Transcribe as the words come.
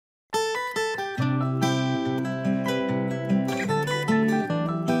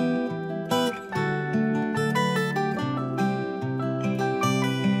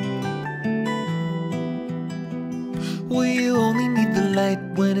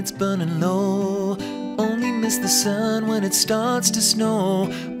light when it's burning low. Only miss the sun when it starts to snow.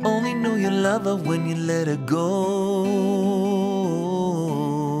 Only know you love her when you let her go.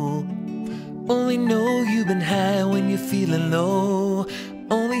 Only know you've been high when you're feeling low.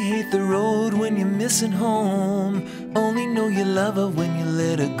 Only hate the road when you're missing home. Only know you love her when you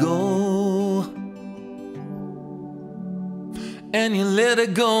let her go. And you let her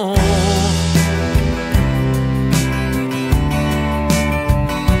go.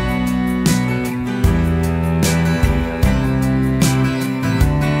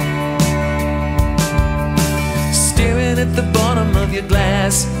 Staring at the bottom of your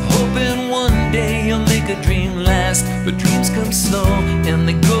glass, hoping one day you'll make a dream last. But dreams come slow and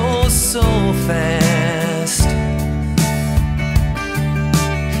they go so fast.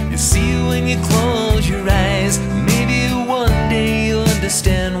 You see when you close your eyes, maybe one day you'll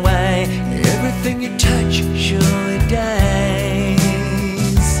understand why everything you touch surely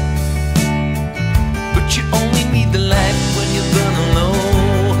dies. But you only need the light when you're burning low.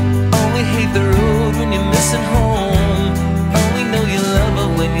 Only hate the road when you're missing home. Only know you love her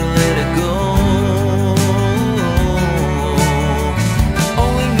when you let her go.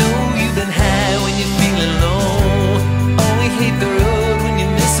 Only know you've been high when you're feeling low. Only hate the road when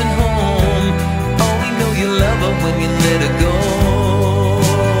you're missing home. Only know you love her when you let her go.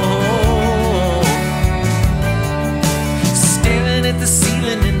 Staring at the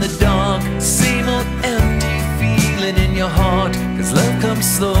ceiling in the dark, same old empty feeling in your heart. 'Cause love comes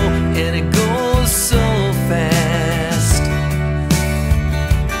slow and it goes so fast.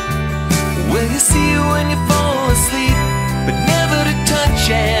 Well, you see you when you fall asleep, but never to touch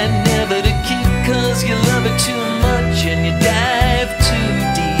and never to keep. 'Cause you love it too much and you dive too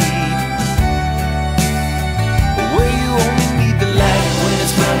deep. Well, you only need the light when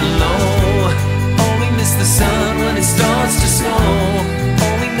it's burning low. Only miss the sun when it starts to snow.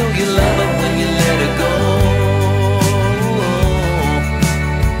 Only know you love her when you let her go.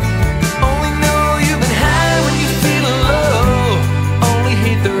 Only know you've been high when you're feeling low. Only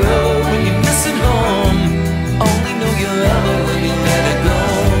hate the road when you're missing home. Only know you love her when you let her go.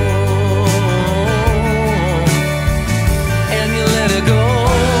 And you let her go.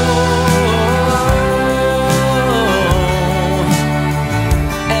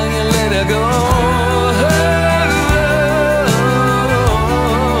 And you let her go.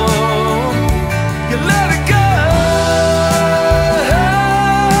 You let her go.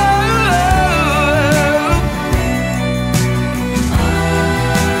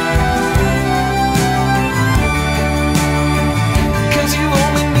 Cause you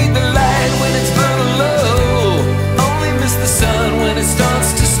only need the light when it's burning low. Only miss the sun when it starts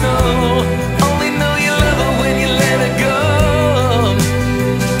to snow. Only know you love her when you let her go.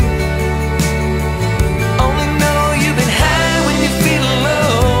 Only know you've been high when you're feeling low.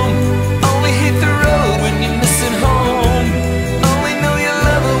 Only hit the road when you're missing home. Only know you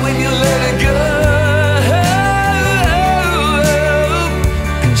love her when you let her go.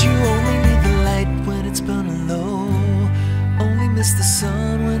 'Cause you only need the light when it's burning low. Only miss the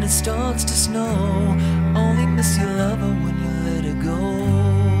sun when it starts to snow. Only miss your lover when you let her go.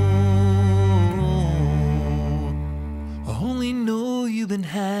 Only know you've been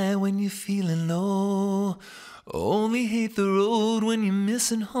high when you're feeling low. Only hate the road when you're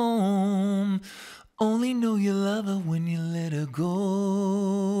missing home. Only know you love her when you let her go.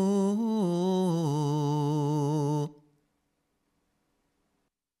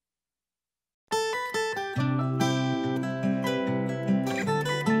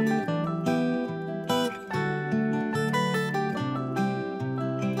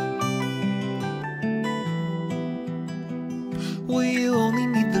 Well, you only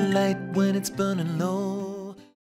need the light when it's burning low.